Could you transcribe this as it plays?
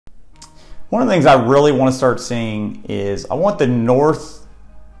One of the things I really want to start seeing is I want the north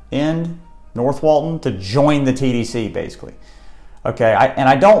end, North Walton, to join the TDC basically. Okay, and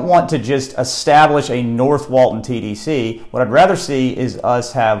I don't want to just establish a North Walton TDC. What I'd rather see is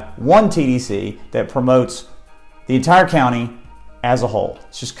us have one TDC that promotes the entire county as a whole.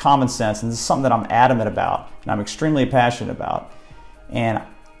 It's just common sense, and this is something that I'm adamant about and I'm extremely passionate about. And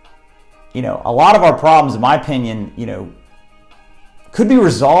you know, a lot of our problems, in my opinion, you know, could be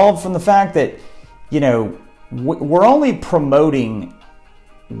resolved from the fact that, you know, we're only promoting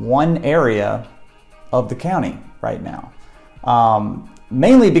one area of the county right now.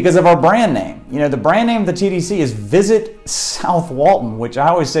 Mainly because of our brand name. You know, the brand name of the TDC is Visit South Walton, which I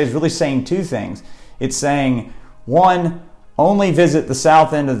always say is really saying two things. It's saying, one, only visit the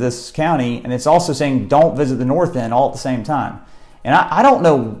south end of this county, and it's also saying don't visit the north end all at the same time. And I don't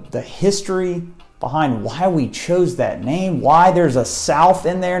know the history behind why we chose that name, why there's a south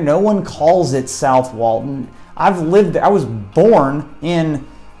in there. No one calls it South Walton. I was born in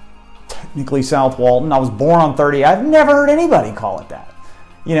technically South Walton. I was born on 30. I've never heard anybody call it that.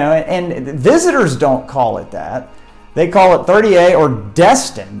 You know, and visitors don't call it that. They call it 30A or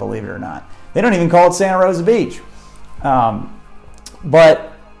Destin, believe it or not. They don't even call it Santa Rosa Beach. But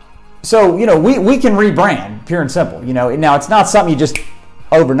so, you know, we can rebrand, pure and simple. You know, now it's not something you just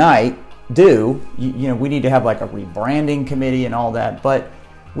overnight do. You know, we need to have like a rebranding committee and all that, but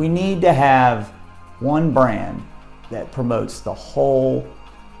we need to have one brand that promotes the whole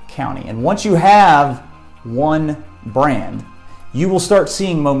county. And once you have one brand, you will start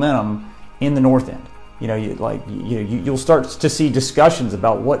seeing momentum in the north end. You know, you'll start to see discussions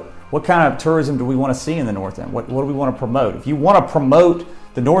about what kind of tourism do we want to see in the north end? What do we want to promote? If you want to promote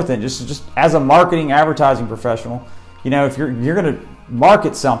the north end, just as a marketing advertising professional, you know, if you're going to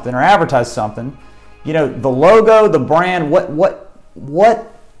market something or advertise something, you know, the logo, the brand,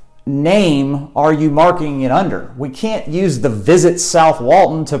 what name are you marketing it under? We can't use the Visit South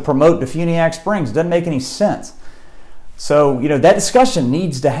Walton to promote Defuniak Springs. It doesn't make any sense. So, you know, that discussion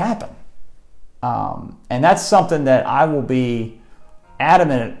needs to happen. And that's something that I will be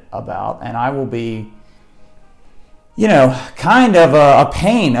adamant about, and I will be, you know, kind of a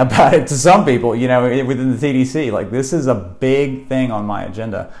pain about it to some people, you know, within the TDC. Like, this is a big thing on my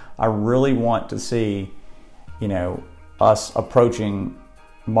agenda. I really want to see, you know, us approaching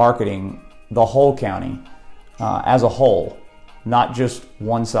marketing the whole county as a whole, not just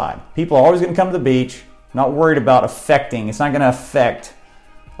one side. People are always going to come to the beach, not worried about affecting. It's not going to affect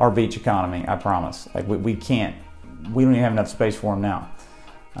our beach economy, I promise. Like, we can't. We don't even have enough space for them now.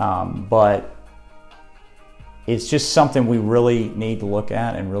 But it's just something we really need to look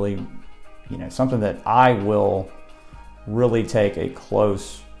at, and really, you know, something that I will really take a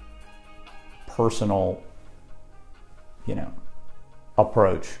close, personal, you know,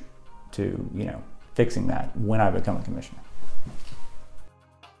 approach to, you know, fixing that when I become a commissioner.